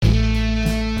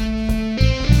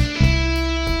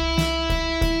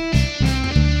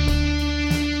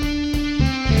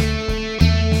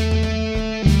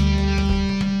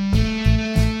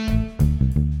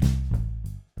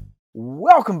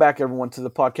Welcome back, everyone, to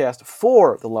the podcast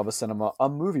For the Love of Cinema, a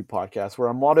movie podcast where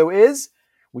our motto is,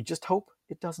 we just hope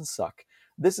it doesn't suck.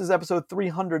 This is episode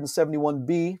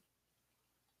 371B.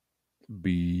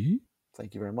 B.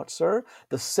 Thank you very much, sir.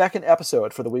 The second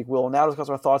episode for the week. We'll now discuss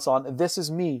our thoughts on This Is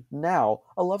Me Now,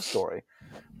 a Love Story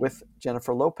with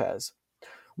Jennifer Lopez.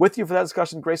 With you for that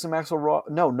discussion, Grayson Maxwell,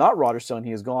 not Roger Stone,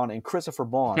 he is gone, and Christopher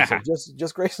Bond. So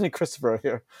just Grayson and Christopher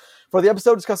here. For the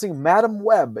episode discussing Madam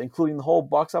Web, including the whole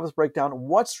box office breakdown,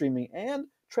 what's streaming, and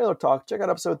trailer talk, check out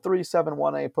episode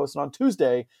 371A, posted on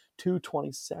Tuesday,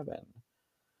 2/27.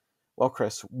 Well,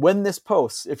 Chris, when this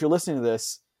posts, if you're listening to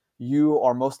this, you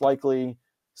are most likely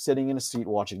sitting in a seat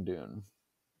watching Dune.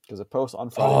 Because it posts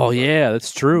on Friday. Oh yeah,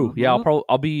 that's true. Mm-hmm.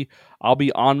 Yeah, I'll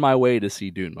be on my way to see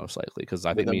Dune most likely because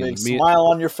I think me smile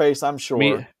on your face, I'm sure.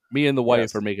 Me and the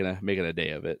wife are making a day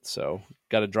of it. So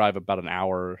got to drive about an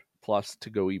hour plus to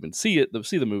go even see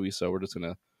the movie. So we're just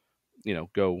gonna,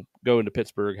 go into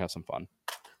Pittsburgh, have some fun.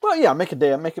 Well, yeah, make a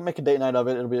date night of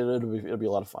it. It'll be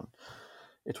a lot of fun.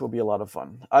 It will be a lot of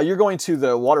fun. You're going to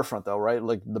the waterfront though, right?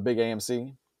 Like the big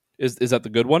AMC. Is that the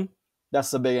good one? That's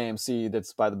the big AMC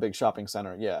that's by the big shopping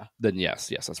center. Yeah. Then yes,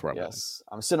 that's where I'm going.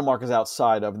 Cinemark is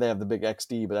outside of. They have the big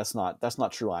XD, but that's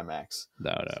not true IMAX.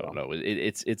 No.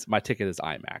 It's my ticket is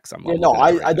IMAX.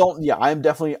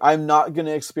 I'm not going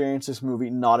to experience this movie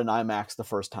not in IMAX the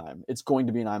first time. It's going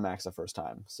to be in IMAX the first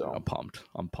time. So I'm pumped.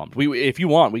 If you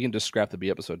want, we can just scrap the B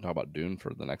episode and talk about Dune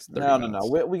for the next 30 minutes.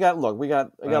 No. We got a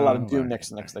lot of Dune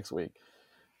next week.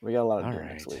 We got a lot of Dune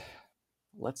next week.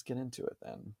 Let's get into it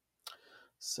then.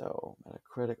 So,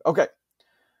 Metacritic. Okay.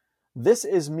 This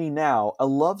Is Me Now, a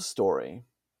Love Story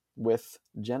with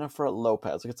Jennifer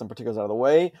Lopez. Let's get some particulars out of the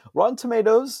way. Rotten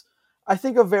Tomatoes, I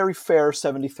think a very fair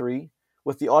 73,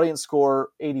 with the audience score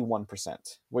 81%.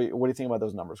 What do you think about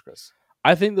those numbers, Chris?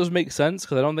 I think those make sense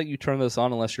because I don't think you turn this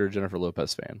on unless you're a Jennifer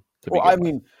Lopez fan.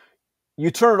 You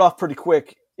turn it off pretty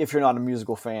quick if you're not a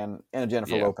musical fan and a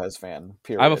Jennifer Lopez fan,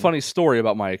 period. I have a funny story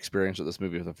about my experience with this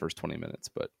movie for the first 20 minutes,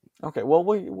 but... Okay, well,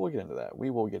 we'll get into that.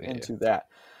 We will get into that.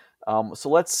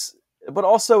 But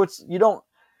also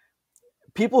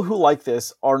people who like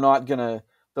this are not gonna,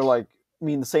 the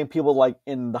same people like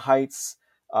In the Heights,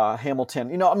 Hamilton,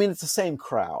 it's the same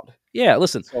crowd. Yeah,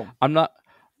 listen, so, I'm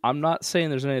not saying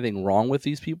there's anything wrong with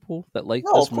these people that like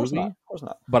this movie. Of course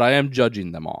not. But I am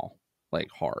judging them all,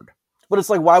 hard. But it's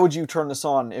like, why would you turn this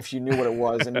on if you knew what it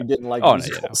was and you didn't like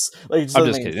musicals? No. I'm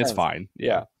just kidding. It's fine.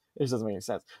 Yeah. It just doesn't make any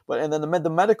sense. And then the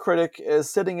Metacritic is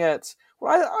sitting at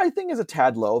what I think is a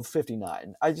tad low of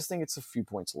 59. I just think it's a few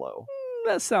points low.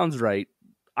 That sounds right.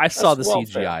 I saw the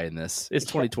CGI in this. It's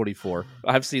 2024.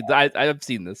 I've seen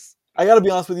this. I got to be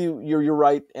honest with you. You're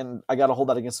right, and I got to hold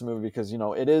that against the movie because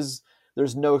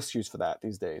there's no excuse for that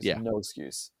these days. Yeah. No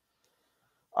excuse.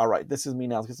 All right, This Is Me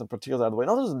Now. Let's get some particulars out of the way.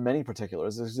 No, there's many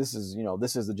particulars. This is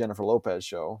the Jennifer Lopez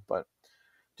show, but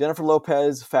Jennifer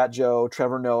Lopez, Fat Joe,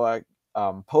 Trevor Noah,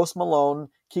 Post Malone,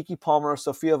 Keke Palmer,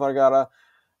 Sofia Vergara,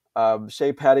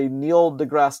 Shea Patty, Neil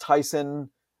deGrasse Tyson,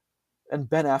 and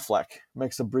Ben Affleck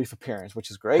makes a brief appearance,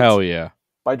 which is great. Hell yeah!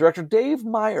 By director Dave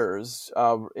Meyers.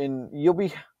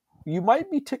 You might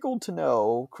be tickled to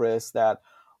know, Chris, that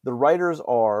the writers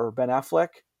are Ben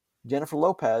Affleck, Jennifer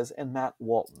Lopez, and Matt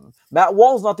Walton. Matt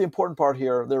Walton's not the important part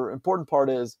here. The important part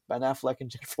is Ben Affleck and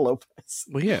Jennifer Lopez.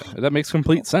 Well, yeah, that makes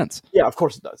complete sense. Yeah, of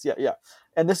course it does. Yeah.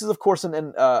 And this is, of course,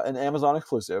 an Amazon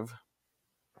exclusive.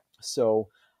 So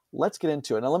let's get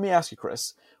into it. Now, let me ask you,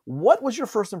 Chris, what was your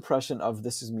first impression of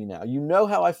This Is Me Now? You know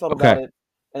how I felt about it,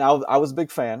 and I was a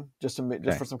big fan, just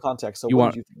for some context. So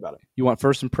what did you think about it? You want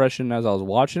first impression as I was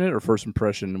watching it, or first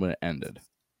impression when it ended?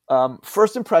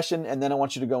 First impression, and then I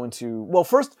want you to go into... Well,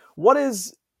 first, what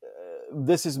is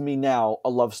This Is Me Now, a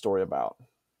love story about?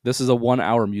 This is a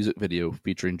 1-hour music video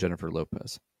featuring Jennifer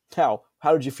Lopez. How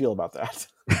did you feel about that?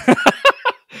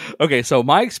 Okay, so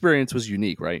my experience was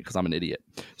unique, right? Because I'm an idiot.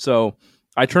 So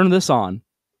I turned this on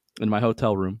in my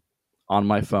hotel room on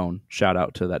my phone. Shout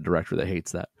out to that director that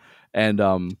hates that. And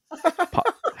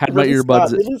had my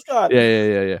earbuds in.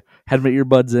 Yeah. Had my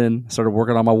earbuds in. Started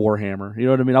working on my Warhammer. You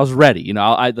know what I mean? I was ready.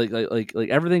 I like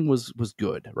everything was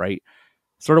good, right?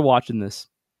 Started watching this,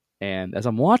 and as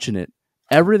I'm watching it,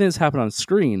 everything that's happening on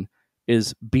screen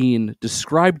is being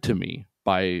described to me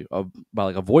by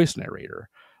a voice narrator.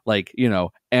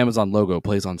 Amazon logo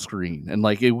plays on screen, and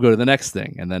it would go to the next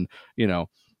thing, and then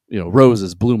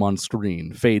roses bloom on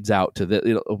screen, fades out to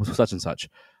the such and such.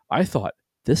 I thought,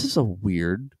 this is a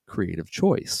weird creative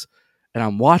choice. And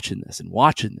I'm watching this,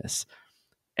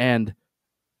 and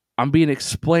I'm being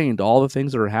explained all the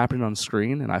things that are happening on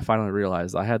screen. And I finally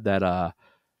realized I had that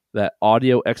that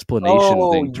audio explanation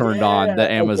Oh thing turned on yeah.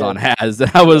 that Amazon Okay. has.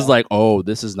 And I was Yeah. like, oh,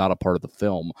 this is not a part of the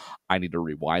film. I need to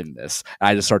rewind this. And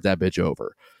I just start that bitch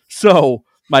over. So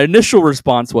my initial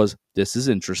response was, this is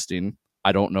interesting.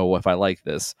 I don't know if I like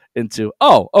this. Into,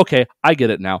 oh, okay, I get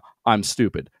it now. I'm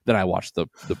stupid. Then I watched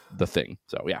the thing.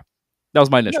 So yeah, that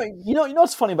was my initial. You know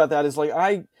what's funny about that is like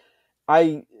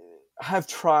I have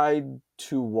tried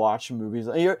to watch movies.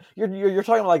 You're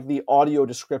talking about like the audio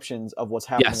descriptions of what's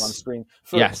happening on Yes. screen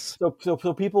for Yes. so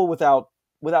people without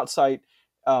sight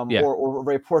Yeah. or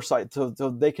very poor sight, so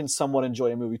they can somewhat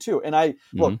enjoy a movie too. And I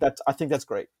Mhm. I think that's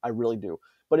great. I really do.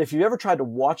 But if you ever tried to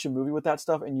watch a movie with that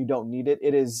stuff and you don't need it,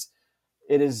 it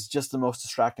is just the most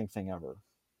distracting thing ever.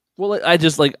 Well, I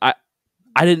just like I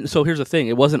didn't. So here's the thing: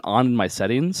 it wasn't on in my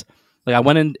settings. Like I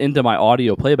went into my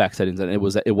audio playback settings, and it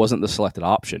wasn't the selected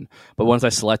option. But once I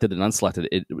selected and unselected,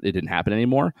 it didn't happen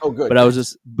anymore. Oh, good. But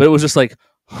it was just like,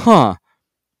 huh,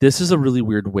 this is a really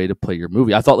weird way to play your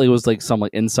movie. I thought like it was like some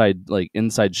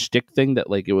inside shtick thing that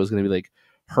like it was going to be like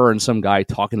her and some guy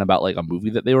talking about like a movie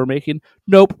that they were making.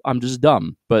 Nope, I'm just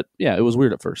dumb. But yeah, it was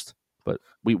weird at first, but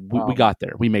we got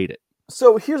there. We made it.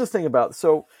 So here's the thing about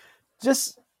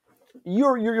just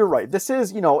you're right. This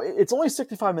is it's only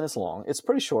 65 minutes long. It's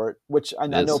pretty short, which I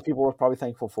know people were probably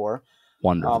thankful for.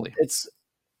 Wonderfully. It's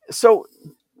so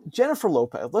Jennifer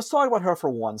Lopez. Let's talk about her for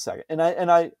 1 second. And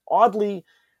I oddly,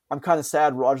 I'm kind of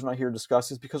sad Roger's not here to discuss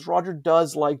this because Roger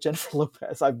does like Jennifer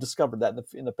Lopez. I've discovered that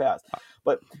in the past.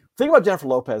 But the thing about Jennifer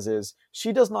Lopez is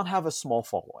she does not have a small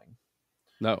following.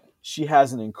 No. She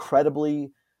has an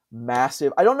incredibly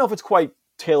massive. I don't know if it's quite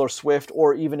Taylor Swift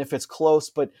or even if it's close,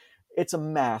 but it's a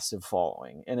massive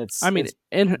following, and it's been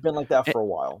like that for a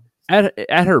while.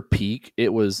 At her peak,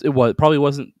 it probably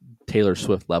wasn't Taylor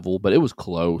Swift level, but it was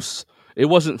close. It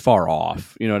wasn't far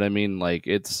off. You know what I mean? Like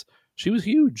she was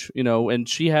huge, and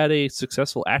she had a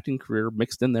successful acting career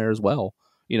mixed in there as well.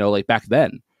 Like back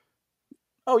then.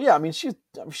 Oh yeah, I mean she's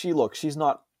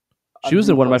not. She was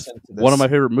in one of my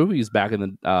favorite movies back in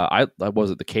the. I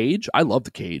was it The Cage. I love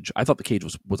The Cage. I thought The Cage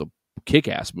was a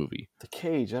kick-ass movie. The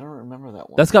Cage. I don't remember that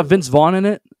one. That's got Vince Vaughn in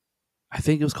it. I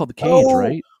think it was called The Cage,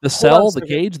 right? The Cell, The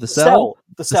Cage, The Cell.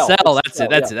 The Cell.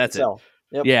 That's it.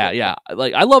 Yep. Yeah.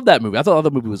 Like I love that movie. I thought the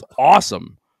movie was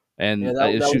awesome, and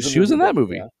she was in that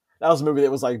movie. Yeah. That was a movie that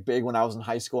was like big when I was in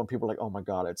high school, and people were like, "Oh my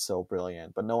god, it's so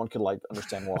brilliant," but no one could like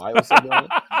understand why it was so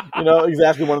brilliant.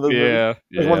 Exactly one of those. Yeah,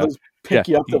 movies. One of those pick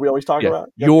you up that we always talk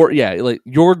about.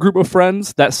 Your group of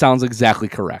friends. That sounds exactly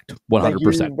correct. 100%.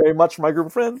 Thank you very much for my group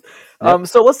of friends. Yep.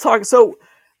 So let's talk. So,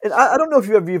 and I don't know if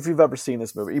you've ever seen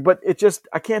this movie, but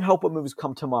I can't help what movies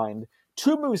come to mind.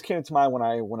 Two movies came to mind when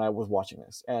I was watching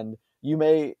this, and you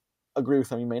may agree with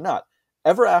them, you may not.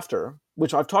 Ever After,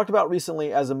 which I've talked about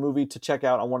recently as a movie to check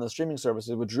out on one of the streaming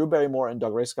services with Drew Barrymore and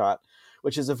Doug Ray Scott,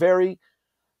 which is a very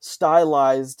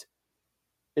stylized.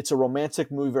 It's a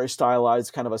romantic movie, very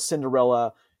stylized, kind of a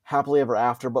Cinderella, happily ever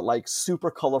after, but like super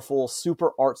colorful,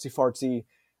 super artsy fartsy.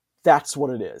 That's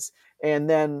what it is. And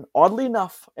then, oddly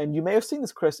enough, and you may have seen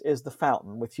this, Chris, is The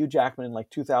Fountain with Hugh Jackman in like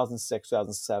 2006,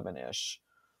 2007 ish.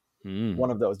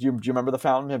 One of those. Do you remember The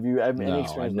Fountain? Have you any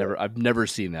experience? I've never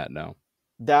seen that. No.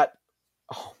 That.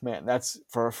 Oh man, that's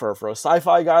for a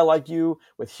sci-fi guy like you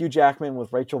with Hugh Jackman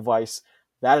with Rachel Weisz.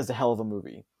 That is a hell of a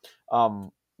movie.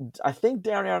 I think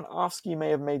Darren Aronofsky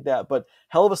may have made that, but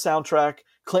hell of a soundtrack.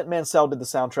 Clint Mansell did the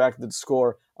soundtrack, did the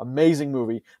score. Amazing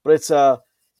movie, but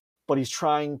he's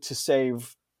trying to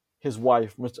save his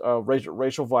wife,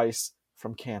 Rachel Weisz,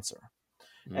 from cancer,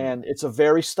 and it's a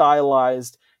very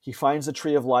stylized. He finds the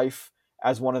Tree of Life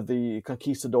as one of the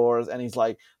conquistadors, and he's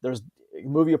like, the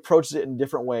movie approaches it in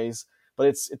different ways. But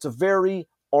it's a very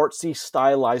artsy,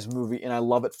 stylized movie, and I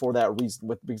love it for that reason.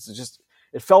 Because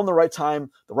it fell in the right time,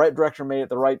 the right director made it,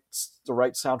 the right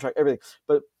soundtrack, everything.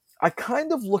 But I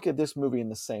kind of look at this movie in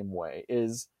the same way.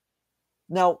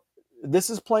 Now this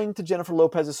is playing to Jennifer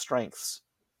Lopez's strengths,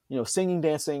 singing,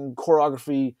 dancing,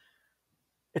 choreography.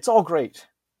 It's all great,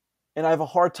 and I have a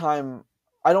hard time.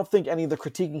 I don't think any of the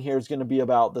critiquing here is going to be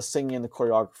about the singing and the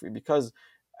choreography because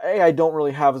A, I don't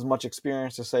really have as much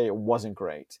experience to say it wasn't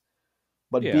great.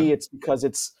 But B, it's because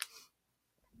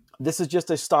this is just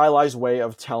a stylized way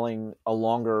of telling a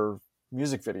longer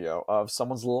music video of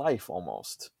someone's life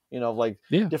almost,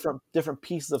 different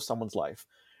pieces of someone's life.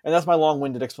 And that's my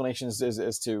long-winded explanation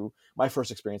is to my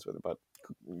first experience with it. But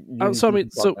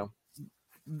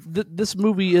this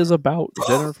movie is about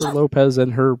Jennifer Lopez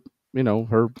and her,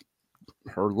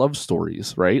 her love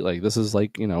stories, right? Like this is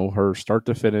like, her start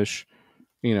to finish,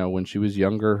 when she was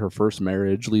younger, her first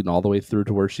marriage, leading all the way through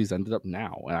to where she's ended up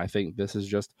now. And I think this is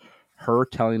just her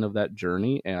telling of that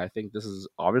journey. And I think this is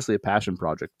obviously a passion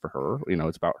project for her.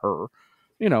 It's about her.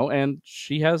 and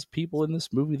she has people in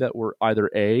this movie that were either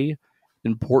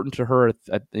important to her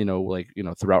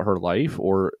throughout her life,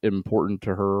 or important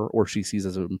to her, or she sees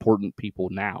as important people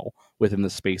now within the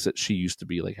space that she used to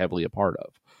be like heavily a part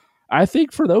of. I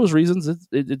think for those reasons,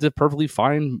 it's a perfectly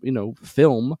fine,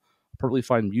 film, perfectly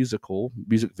fine music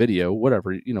video,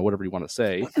 whatever whatever you want to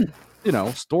say.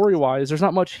 Story wise, there's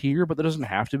not much here, but there doesn't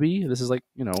have to be. This is like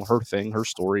her thing, her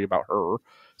story about her.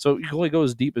 So you can only go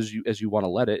as deep as you want to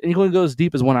let it, and you can only go as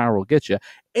deep as 1 hour will get you,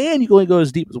 and you can only go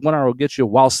as deep as 1 hour will get you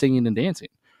while singing and dancing.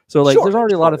 So like, Sure, there's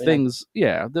already a lot sure. of things.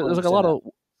 Yeah, there's like a lot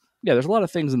Understand that. of there's a lot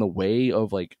of things in the way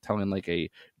of like telling like a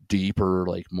deeper,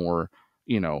 like more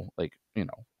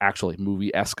actually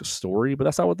movie-esque story, but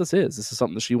that's not what this is. This is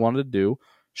something that she wanted to do.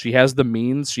 She has the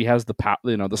means, she has the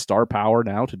the star power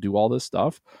now to do all this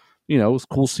stuff. It's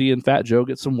cool seeing Fat Joe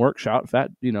get some work shot.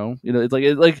 It's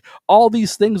like all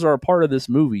these things are a part of this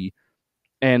movie,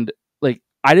 and like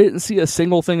I didn't see a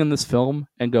single thing in this film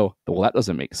and go, well, that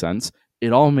doesn't make sense.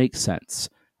 It all makes sense.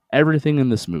 Everything in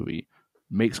this movie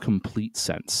makes complete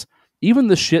sense. Even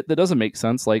the shit that doesn't make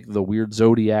sense, like the weird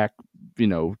Zodiac,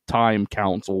 time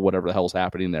council, whatever the hell's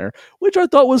happening there, which I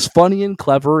thought was funny and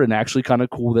clever and actually kind of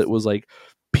cool. That was like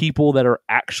people that are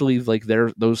actually like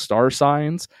those star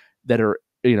signs that are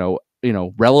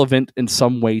relevant in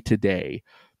some way today.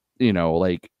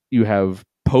 Like you have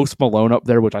Post Malone up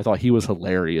there, which I thought he was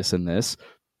hilarious in this,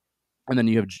 and then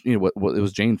you have what it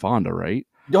was Jane Fonda, right?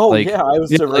 Oh Like, yeah, I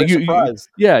was yeah, very like surprised.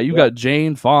 you got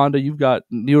Jane Fonda, you've got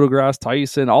Neil deGrasse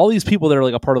Tyson, all these people that are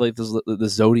like a part of like the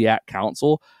Zodiac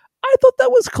Council. I thought that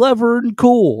was clever and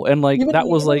cool, and like that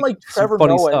was Even like like some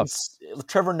funny stuff.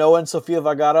 Trevor Noah and Sofia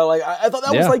Vergara. Like I thought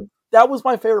that was Yeah, like that was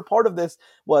my favorite part of this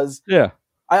was yeah,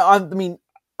 I mean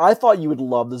I thought you would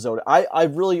love the Zodiac. I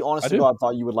really I honest to do. God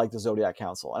thought you would like the Zodiac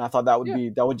Council, and I thought Yeah,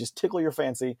 that would just tickle your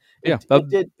fancy. yeah. It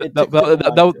tickled mine too.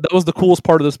 That was the coolest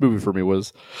part of this movie for me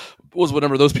was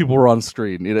whenever those people were on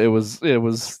screen. It was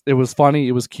funny,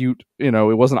 it was cute. It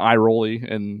wasn't eye rolly,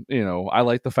 and I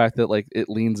like the fact that like it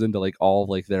leans into like all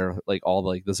like their like all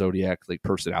like the Zodiac like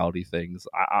personality things.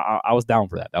 I was down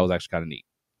for that. That was actually kind of neat.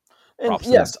 And Props to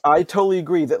them. yes, I totally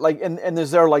agree that like and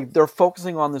there's they're like they're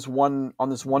focusing on this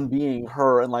one being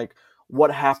her and like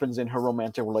what happens in her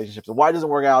romantic relationships and why it doesn't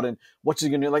work out and what she's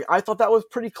gonna do. Like I thought that was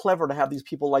pretty clever to have these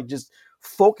people like just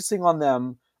focusing on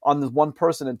them on this one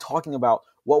person and talking about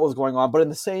what was going on, but in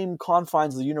the same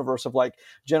confines of the universe of like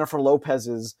Jennifer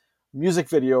Lopez's music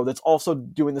video that's also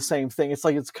doing the same thing. It's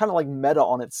like it's kind of like meta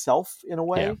on itself in a Yeah,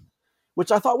 way,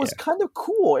 which I thought was yeah. kind of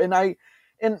cool.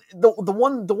 And the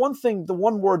one thing the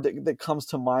one word that comes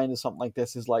to mind is something like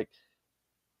this is like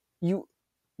you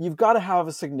you've got to have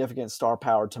a significant star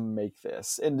power to make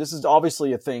this. And this is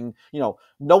obviously a thing, no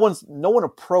one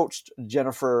approached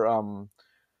Jennifer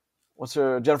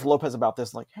Lopez about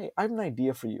this like, hey, I have an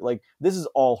idea for you. Like this is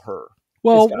all her.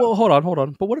 It's got Well, hold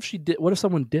on. But what if she did? What if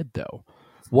someone did though?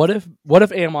 What if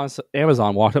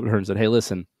Amazon walked up to her and said, "Hey,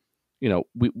 listen,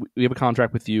 we have a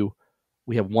contract with you.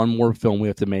 We have one more film we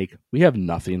have to make. We have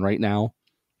nothing right now,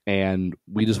 and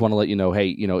we just want to let you know, hey,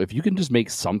 if you can just make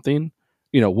something,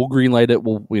 we'll greenlight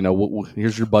it.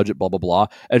 Here's your budget, blah blah blah."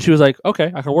 And she was like,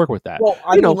 "Okay, I can work with that." well,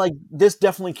 I mean, like this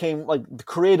definitely came like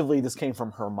creatively. This came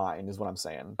from her mind, is what I'm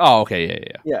saying. Oh, okay,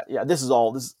 yeah. Yeah. This is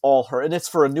all her, and it's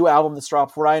for a new album that's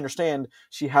dropped. What I understand,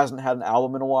 she hasn't had an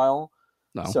album in a while,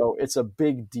 No. so it's a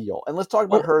big deal. And let's talk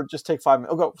about Well, her. Just take 5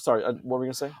 minutes. Oh, go. Sorry, what were we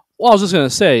gonna say? Well, I was just gonna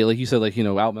say, like you said, like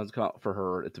albums come out for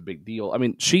her. It's a big deal. I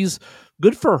mean, she's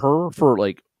good for her for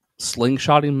like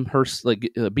slingshotting her, like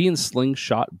being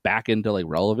slingshot back into like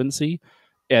relevancy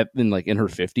in her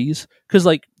 50s, because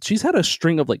like she's had a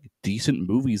string of like decent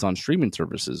movies on streaming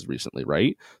services recently,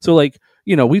 right? So like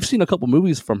we've seen a couple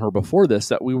movies from her before this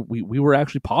that we were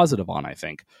actually positive on, I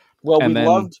think. Well, And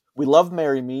then we loved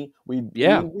 "Marry Me."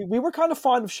 yeah, We were kind of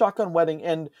fond of "Shotgun Wedding,"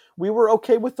 and we were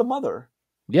okay with "The Mother."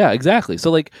 yeah, exactly.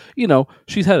 So like,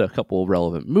 she's had a couple of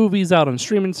relevant movies out on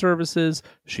streaming services.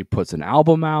 She puts an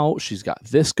album out. She's got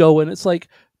this going. It's like,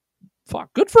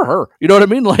 fuck, good for her. You know what I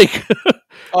mean? Like,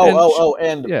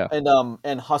 yeah,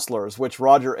 And Hustlers, which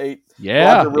Roger ate.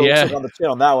 yeah, Roger really yeah, took on the chin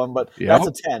on that one, but yeah,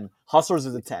 that's a 10. Hustlers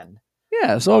is a 10.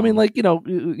 yeah. So I mean, like,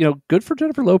 good for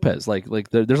Jennifer Lopez. Like,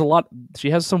 there's a lot. She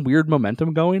has some weird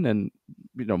momentum going, and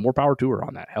more power to her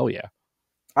on that. Hell yeah.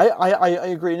 I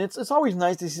agree, and it's always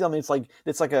nice to see something.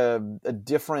 It's like a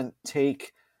different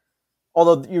take.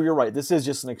 Although you're right, this is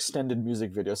just an extended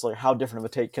music video. So like, how different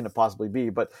of a take can it possibly be?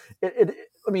 But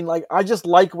I mean, like, I just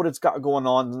like what it's got going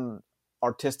on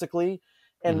artistically,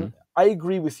 Mm-hmm. and I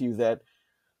agree with you that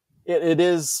it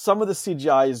is some of the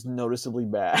CGI is noticeably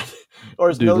bad, or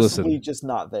is Dude, noticeably listen, just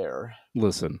not there.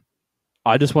 listen.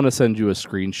 I just want to send you a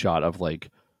screenshot of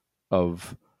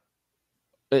of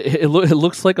it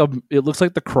looks like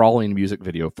the crawling music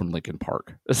video from Linkin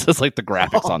Park. It's just like the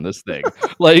graphics on this thing.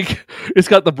 Like it's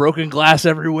got the broken glass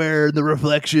everywhere and the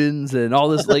reflections and all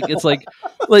this. Like it's like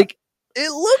it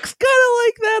looks kind of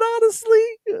like that, honestly.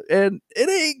 And it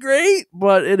ain't great,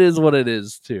 but it is what it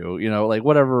is too. Like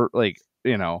whatever,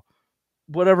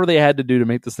 whatever they had to do to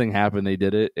make this thing happen, they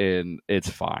did it, and it's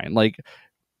fine. Like,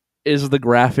 is the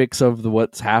graphics of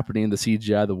what's happening, the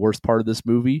CGI, the worst part of this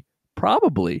movie?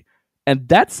 Probably. And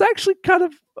that's actually kind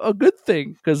of a good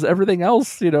thing because everything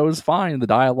else, is fine. The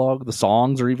dialogue, the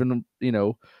songs are even,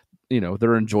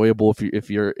 they're enjoyable if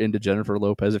you're into Jennifer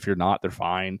Lopez. If you're not, they're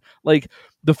fine. Like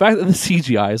the fact that the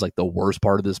CGI is like the worst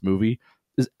part of this movie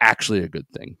is actually a good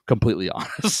thing. Completely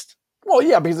honest. Well,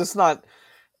 yeah, because it's not.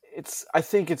 I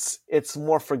think it's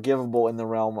more forgivable in the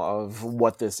realm of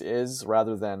what this is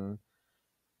rather than.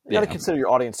 You got to consider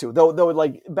your audience too. Though,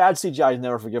 like bad CGI is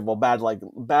never forgivable.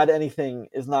 Bad anything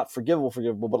is not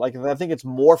forgivable. But like, I think it's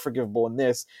more forgivable in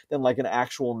this than like an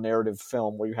actual narrative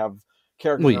film where you have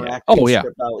characters interacting. Oh yeah,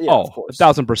 of course,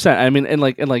 1,000%. I mean, and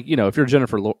if you're a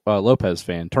Jennifer Lopez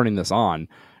fan, turning this on,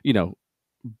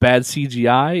 bad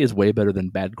CGI is way better than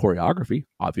bad choreography,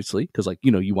 obviously, because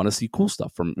you want to see cool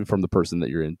stuff from the person that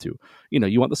you're into.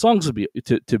 You want the songs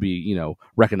to be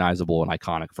recognizable and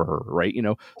iconic for her, right?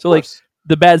 So like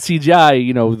the bad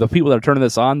CGI, the people that are turning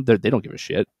this on, they don't give a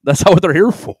shit. That's not what they're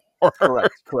here for.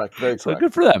 Correct, very correct. So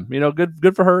good for them.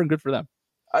 Good for her and good for them.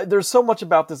 There's so much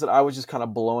about this that I was just kind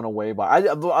of blown away by.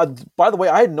 By the way,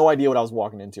 I had no idea what I was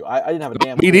walking into. I didn't have a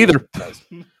damn. Me neither.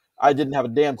 I didn't have a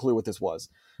damn clue what this was.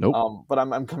 Nope. But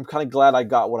I'm kind of glad I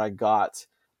got what I got.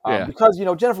 Because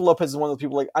Jennifer Lopez is one of those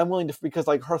people like I'm willing to, because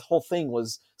like her whole thing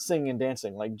was singing and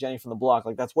dancing, like Jenny from the Block,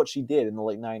 like that's what she did in the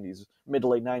mid to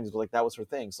late 90s, but like that was her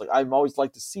thing. So like I've always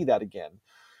liked to see that again.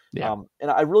 Yeah. And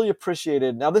I really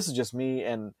appreciated. Now this is just me,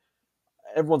 and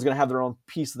everyone's gonna have their own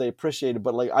piece that they appreciated,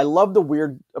 but like I love the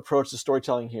weird approach to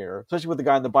storytelling here, especially with the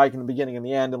guy on the bike in the beginning and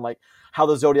the end, and like how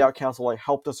the Zodiac Council like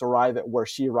helped us arrive at where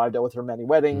she arrived at with her many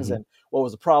weddings and what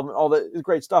was the problem. All the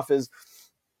great stuff is.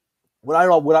 What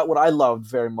I loved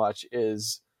very much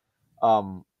is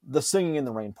the Singing in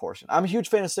the Rain portion. I'm a huge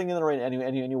fan of Singing in the Rain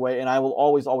anyway, and I will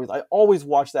always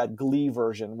watch that Glee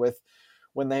version with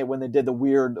when they did the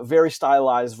weird, very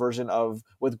stylized version of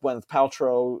with Gwyneth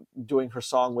Paltrow doing her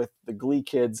song with the Glee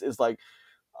kids is like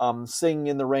Singing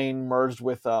in the Rain merged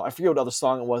with I forget what other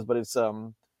song it was, but it's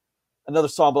another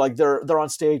song, but like they're on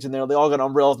stage and they all got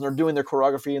umbrellas and they're doing their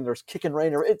choreography and there's kicking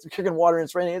rain or it's kicking water and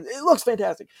it's raining. It looks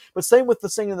fantastic. But same with the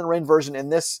Singing in the Rain version,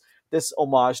 and this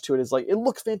homage to it is like it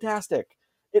looks fantastic.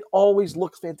 It always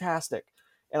looks fantastic,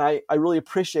 and I really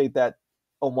appreciate that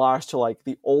homage to like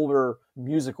the older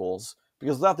musicals,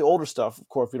 because without the older stuff, of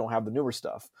course, we don't have the newer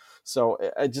stuff. So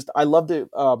I love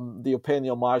the paying the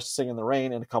homage to Singing in the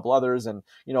Rain and a couple others, and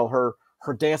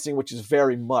her dancing, which is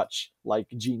very much like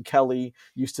Gene Kelly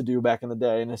used to do back in the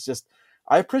day. And it's just,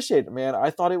 I appreciate it, man.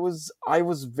 I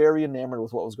was very enamored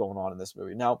with what was going on in this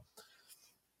movie. Now,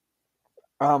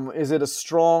 is it a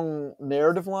strong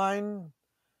narrative line?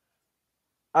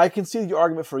 I can see the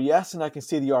argument for yes, and I can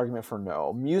see the argument for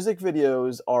no. Music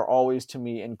videos are always, to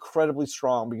me, incredibly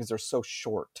strong because they're so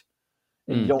short.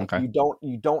 And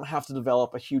you don't have to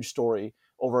develop a huge story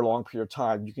over a long period of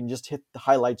time. You can just hit the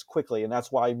highlights quickly, and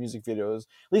that's why music videos,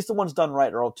 at least the ones done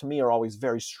right, to me are always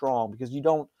very strong, because you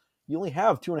only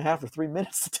have 2.5 or 3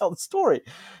 minutes to tell the story.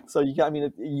 So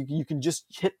you can just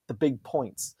hit the big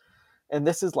points. And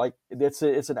this is like it's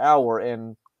an hour,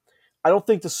 and I don't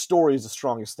think the story is the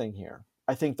strongest thing here.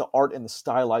 I think the art and the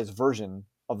stylized version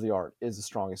of the art is the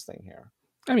strongest thing here.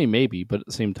 I mean, maybe, but at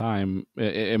the same time,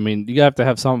 I mean, you have to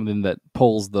have something that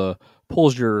pulls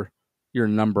your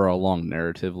number along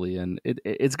narratively, and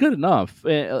it's good enough.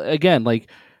 Again, like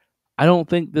I don't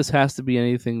think this has to be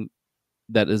anything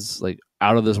that is like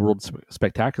out of this world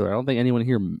spectacular. I don't think anyone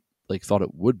here like thought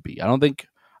it would be. I don't think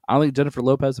Jennifer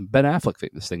Lopez and Ben Affleck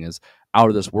think this thing is out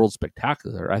of this world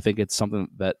spectacular. I think it's something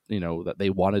that that they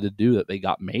wanted to do, that they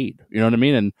got made. You know what I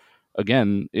mean? And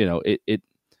again,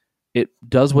 it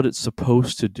does what it's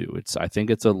supposed to do. I think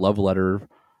it's a love letter,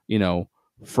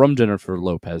 from Jennifer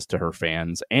Lopez to her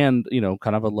fans, and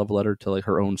kind of a love letter to like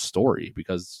her own story,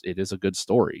 because it is a good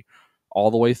story all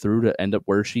the way through to end up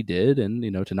where she did, and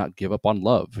to not give up on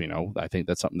love. I think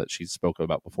that's something that she's spoken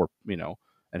about before,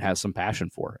 and has some passion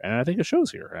for, and I think it shows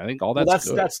here. I think all that's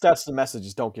good. That's the message,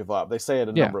 is don't give up. They say it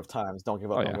a number of times, don't give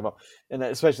up, don't give up, and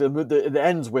especially it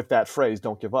ends with that phrase,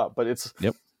 don't give up. But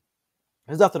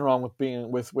there's nothing wrong with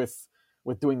being with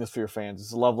with doing this for your fans.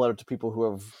 It's a love letter to people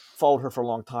who have followed her for a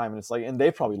long time, and it's like, and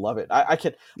they probably love it. I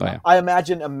can, Oh, yeah. I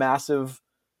imagine a massive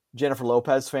Jennifer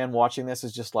Lopez fan watching this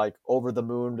is just like over the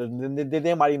moon, and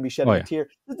they might even be shedding Oh, a yeah. tear.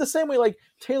 The same way like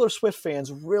Taylor Swift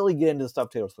fans really get into the stuff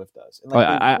Taylor Swift does, and Oh, like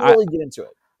yeah, they really get into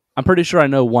it. I'm pretty sure I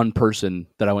know one person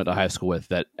that I went to high school with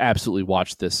that absolutely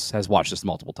has watched this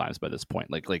multiple times by this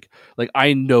point. Like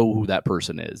I know who that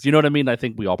person is. You know what I mean? I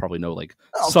think we all probably know like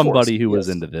Oh, of somebody course, who was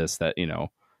yes. into this that, you know,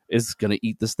 is going to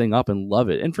eat this thing up and love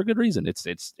it. And for good reason.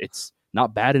 It's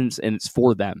not bad and it's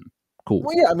for them. Cool.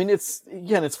 Well, yeah, I mean, it's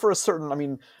for a certain. I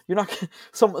mean, you're not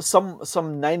some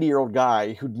 90-year-old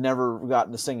guy who'd never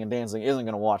gotten to sing and dancing isn't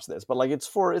going to watch this. But like, it's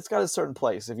got a certain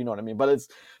place, if you know what I mean. But it's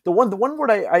the one word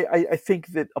I think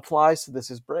that applies to this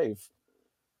is brave.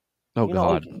 Oh, you know,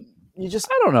 God. like, you just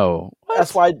I don't know.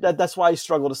 What? that's why I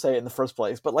struggle to say it in the first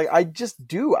place. But like, I just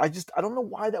do. I don't know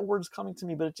why that word is coming to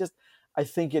me, but I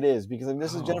think it is because I mean,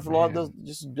 this is Jennifer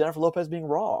Lopez being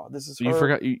raw. This is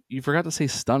her. You forgot to say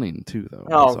stunning too, though.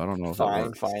 Oh, so I don't know if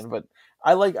fine. But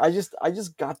I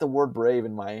just got the word brave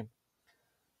in my.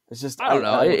 It's just I don't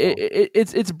know.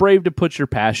 It's brave to put your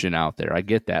passion out there. I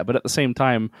get that, but at the same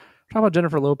time, talk about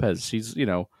Jennifer Lopez. She's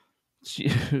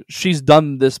she's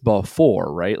done this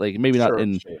before, right? Like maybe not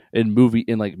in movie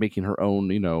in like making her own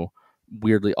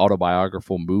weirdly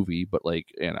autobiographical movie, but like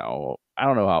I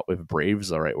don't know if brave is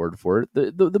the right word for it.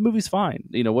 The movie's fine.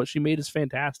 What she made is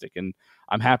fantastic, and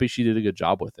I'm happy she did a good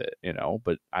job with it.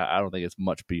 But I don't think it's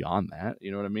much beyond that.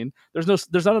 You know what I mean?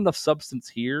 There's not enough substance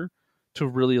here to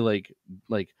really like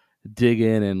dig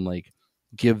in and like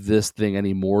give this thing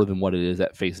any more than what it is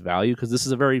at face value, because this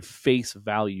is a very face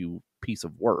value piece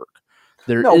of work.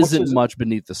 There isn't much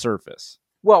beneath the surface.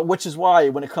 Well, which is why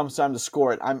when it comes time to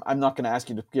score it, I'm not going to ask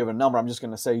you to give a number. I'm just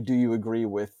going to say, do you agree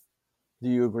with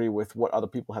what other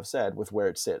people have said with where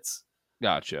it sits?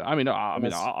 Gotcha.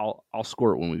 I'll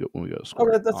score it when we go to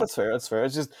score. Okay, that's fair. That's fair.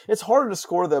 It's harder to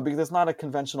score though because it's not a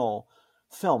conventional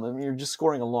film. I mean, you're just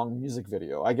scoring a long music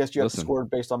video. I guess you have to score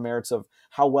it based on merits of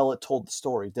how well it told the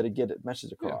story. Did it get its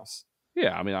message across?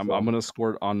 Yeah, I mean, I'm going to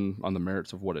score it on the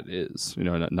merits of what it is,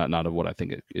 not of what I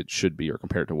think it should be or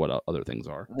compared to what other things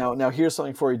are. Now here's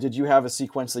something for you. Did you have a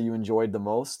sequence that you enjoyed the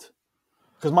most?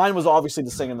 Because mine was obviously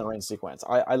the Sing in the Rain sequence.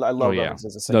 I love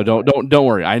that. No, don't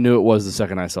worry. I knew it was the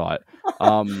second I saw it.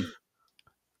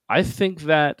 I think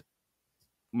that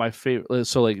my favorite.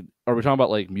 So, like, are we talking about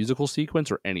like musical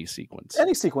sequence or any sequence?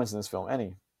 Any sequence in this film,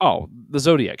 any. Oh, the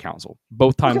Zodiac Council.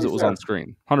 Both times it was on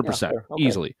screen, 100%,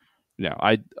 easily.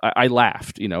 I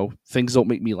laughed. Things don't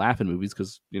make me laugh in movies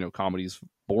because comedy's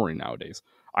boring nowadays.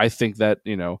 I think that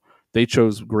they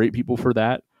chose great people for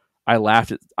that. I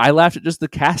laughed at just the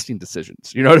casting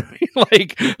decisions. You know what I mean?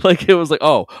 Like it was like,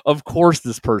 oh, of course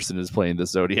this person is playing the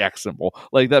Zodiac symbol.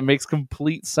 Like that makes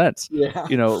complete sense. Yeah.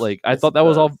 I thought that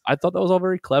was all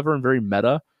very clever and very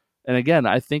meta. And again,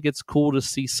 I think it's cool to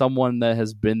see someone that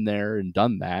has been there and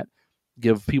done that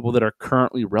give people that are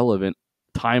currently relevant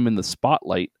time in the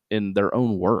spotlight in their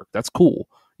own work. That's cool.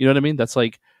 You know what I mean? That's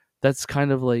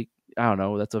kind of like, I don't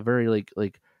know. That's a very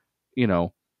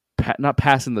not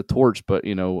passing the torch, but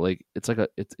it's like a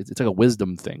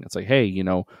wisdom thing. It's like, hey, you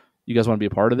guys want to be a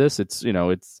part of this? It's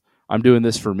I'm doing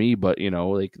this for me, but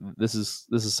this is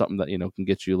something that can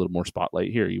get you a little more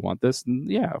spotlight here. You want this?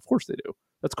 And yeah, of course they do.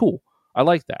 That's cool. I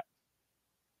like that.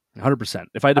 100%.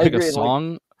 If I had to pick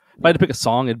a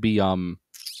song,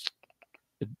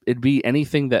 it'd be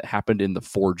anything that happened in the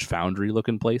Forge Foundry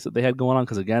looking place that they had going on.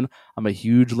 Because again, I'm a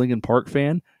huge Linkin Park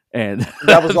fan. And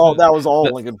that was all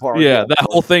Linkin Park. Yeah, that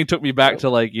whole thing took me back to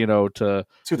to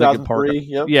 2003.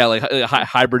 Yep. Yeah, like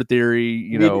Hybrid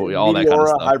Theory, all that kind of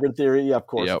stuff. Hybrid Theory, yeah, of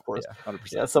course. Yeah, 100%.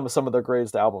 Yeah, some of their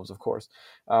greatest albums, of course.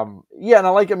 And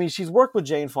she's worked with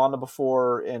Jane Fonda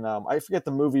before in I forget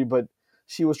the movie, but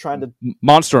she was trying to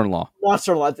Monster-in-Law.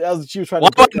 She was trying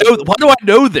Why do I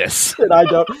know this? I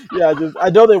don't. Yeah, I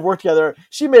know they worked together.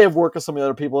 She may have worked with some of the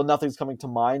other people, and nothing's coming to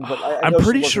mind. But I'm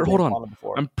pretty sure. Hold on.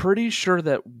 I'm pretty sure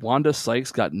that Wanda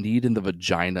Sykes got kneed in the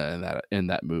vagina in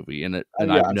that movie,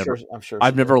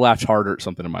 I've never laughed harder at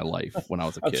something in my life when I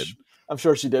was a kid. I'm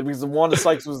sure she did because Wanda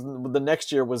Sykes was the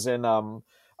next year was in the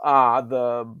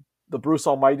Bruce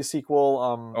Almighty sequel.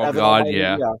 Oh God, Almighty.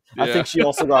 Yeah. I think she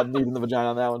also got kneed in the vagina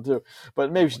on that one too.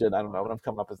 But maybe she did. I don't know. But I'm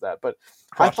coming up as that. But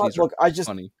I thought, look, I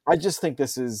just think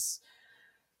this is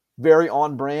very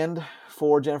on brand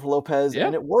for Jennifer Lopez,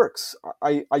 and it works.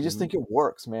 I just think it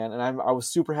works, man. And I was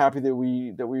super happy that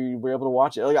we were able to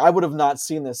watch it. Like I would have not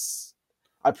seen this.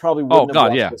 I probably wouldn't have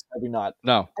watched this. Maybe not.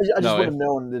 No. I just would have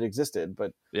known it existed.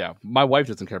 But yeah, my wife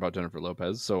doesn't care about Jennifer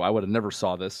Lopez, so I would have never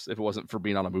saw this if it wasn't for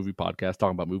being on a movie podcast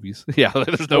talking about movies. Yeah,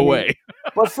 there's no way.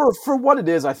 But for what it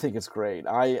is, I think it's great.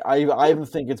 I even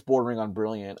think it's bordering on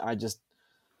brilliant. I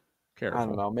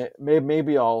don't know.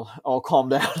 Maybe I'll calm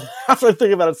down after I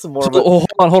think about it some more. But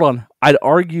Hold on. I'd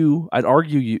argue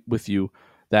with you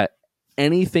that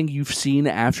anything you've seen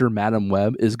after Madam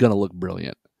Web is gonna look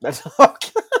brilliant. that's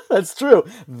that's true.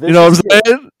 You know what I'm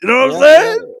saying? You know what I'm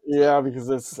saying? Yeah, because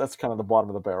that's kind of the bottom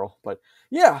of the barrel. But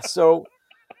yeah, so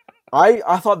I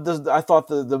thought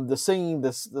the singing, the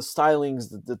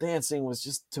stylings, the dancing was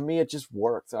just, to me, it just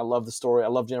worked. I love the story. I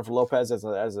love Jennifer Lopez as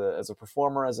a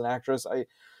performer, as an actress. I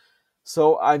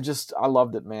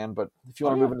loved it, man. But if you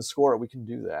want to move into score, we can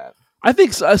do that. I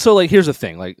think so. So, like, here's the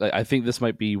thing. Like, I think this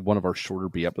might be one of our shorter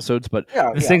B episodes, but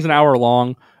this thing's an hour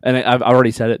long, and I've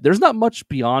already said it. There's not much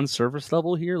beyond surface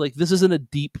level here. Like, this isn't a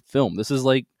deep film. This is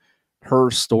like her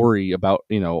story about,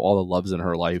 all the loves in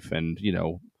her life, and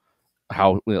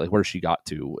how, like, where she got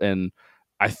to. And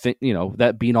I think,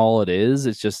 that being all it is,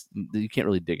 it's just, you can't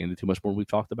really dig into too much more than we've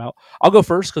talked about. I'll go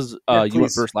first because you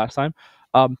went first last time.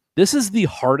 This is the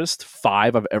hardest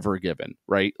 5 I've ever given,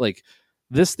 right? Like,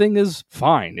 this thing is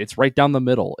fine. It's right down the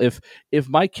middle. If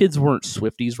my kids weren't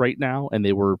Swifties right now and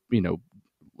they were,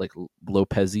 like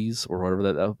Lopezes or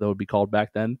whatever that would be called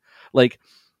back then, like,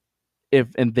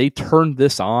 and they turned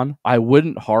this on, I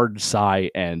wouldn't hard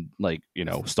sigh and, like,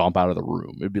 stomp out of the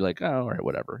room. It'd be like, oh, all right,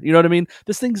 whatever. You know what I mean?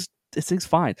 This thing's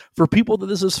fine. For people that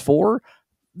this is for,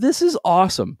 this is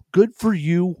awesome. Good for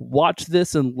you. Watch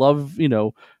this and love,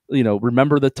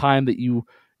 remember the time that you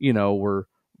were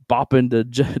bopping to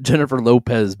Jennifer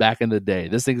Lopez back in the day.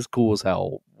 This thing's cool as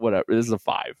hell. Whatever. This is a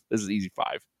 5. This is an easy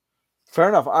 5. Fair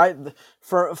enough.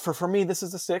 For me, this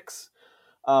is a 6.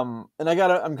 And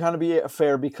I'm kind of be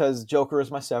fair because Joker is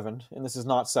my 7, and this is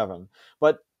not 7.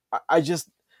 But I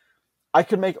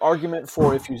could make argument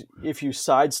for if you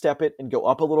sidestep it and go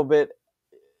up a little bit.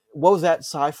 What was that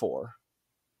sigh for?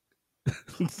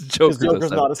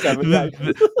 Joker's not a 7.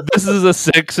 This is a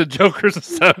 6 and Joker's a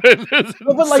 7. It's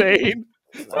insane.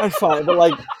 I'm fine, but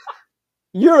like,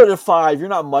 you're at a 5. You're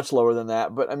not much lower than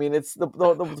that. But I mean, it's the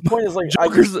point is, like,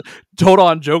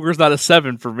 Joker's not a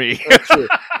 7 for me. True.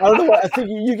 I don't know. I think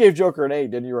you gave Joker an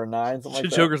 8, didn't you, or a 9? Something like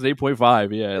that. Joker's an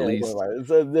 8.5. Yeah, at least.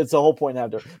 It's a whole point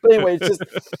and a half. But anyway,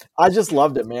 I just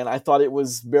loved it, man. I thought it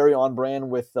was very on brand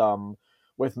with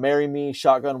Marry Me,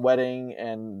 Shotgun Wedding,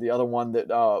 and the other one that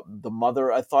The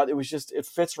Mother. I thought it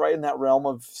fits right in that realm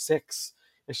of 6.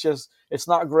 It's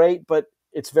not great, but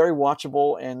it's very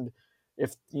watchable, and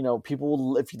if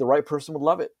the right person would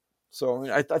love it. So I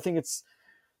mean, I think it's,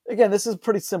 again, this is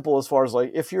pretty simple as far as,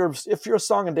 like, if you're a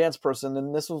song and dance person,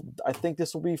 then I think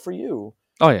this will be for you.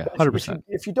 Oh yeah, 100%.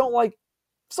 If you don't like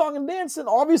song and dance, then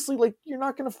obviously, like, you're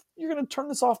gonna turn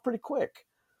this off pretty quick,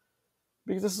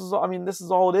 because this is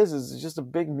all it is just a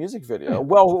big music video.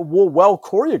 Well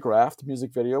choreographed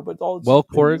music video, but all well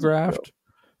choreographed,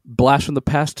 blast from the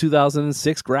past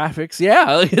 2006 graphics.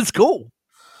 Yeah, like, it's cool.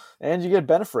 And you get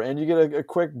Bennifer, and you get a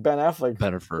quick Ben Affleck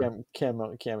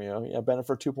cameo. Yeah,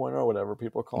 Bennifer 2.0 or whatever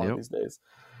people call it these days.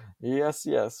 Yes.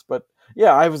 But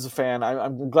yeah, I was a fan.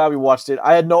 I'm glad we watched it.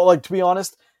 I had to be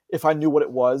honest, if I knew what it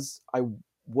was, I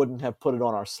wouldn't have put it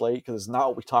on our slate because it's not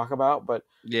what we talk about. But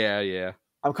yeah.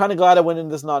 I'm kind of glad I went into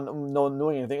this not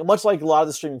knowing anything. Much like a lot of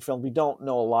the streaming films, we don't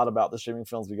know a lot about the streaming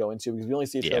films we go into because we only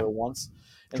see a trailer once.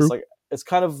 And True. It's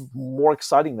kind of more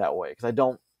exciting that way because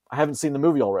I haven't seen the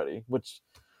movie already, which,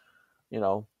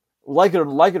 like it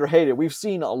or hate it, we've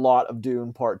seen a lot of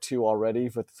Dune Part 2 already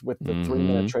with the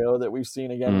 3-minute trailer that we've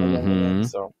seen again and again and again.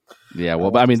 So yeah, well,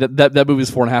 but I mean that movie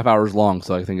is 4.5 hours long,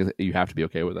 so I think you have to be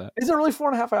okay with that. Is it really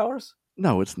 4.5 hours?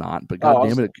 No, it's not. But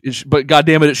goddamn it,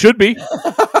 it should be.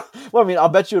 Well, I mean, I'll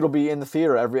bet you it'll be in the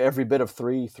theater every bit of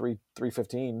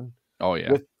 3:15. Oh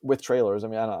yeah, with trailers. I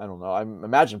mean, I don't know. I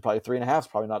imagine probably 3.5 is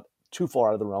probably not too far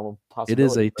out of the realm of possibility. It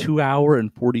is a 2 hour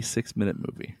and 46-minute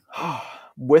movie.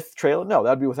 With trailer? No,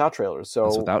 that'd be without trailers. So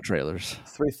that's without trailers.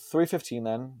 3:15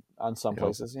 then on some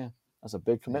places. Yeah, that's a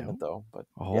big commitment though. But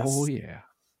yeah.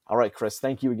 All right, Chris.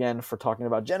 Thank you again for talking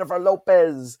about Jennifer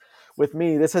Lopez with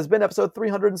me. This has been episode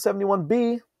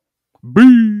 371B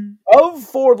of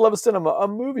Forward Love of Cinema, a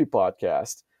movie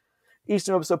podcast. Each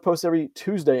new episode posts every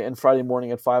Tuesday and Friday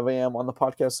morning at 5 a.m. on the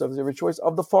podcast service of your choice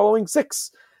of the following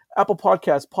 6: Apple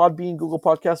Podcasts, Podbean, Google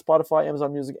Podcasts, Spotify,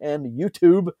 Amazon Music, and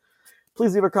YouTube.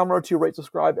 Please leave a comment or 2, rate,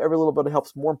 subscribe. Every little bit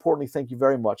helps. More importantly, thank you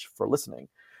very much for listening.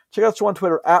 Check out us on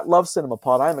Twitter at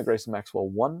LoveCinemaPod. I am at Grayson Maxwell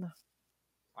 1.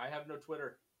 I have no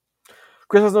Twitter.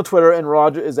 Chris has no Twitter, and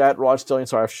Raj is at Raj Stillion.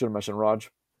 Sorry, I should have mentioned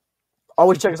Raj.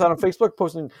 Always check us out on Facebook,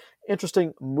 posting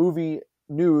interesting movie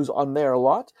news on there a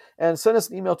lot. And send us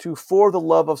an email to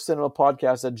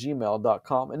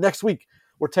fortheloveofcinemapodcast@gmail.com. And next week,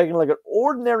 we're taking a look at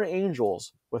Ordinary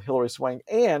Angels, with Hilary Swank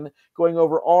and going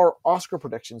over our Oscar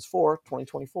predictions for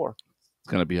 2024. It's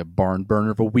going to be a barn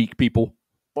burner of a week, people.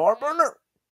 Barn burner.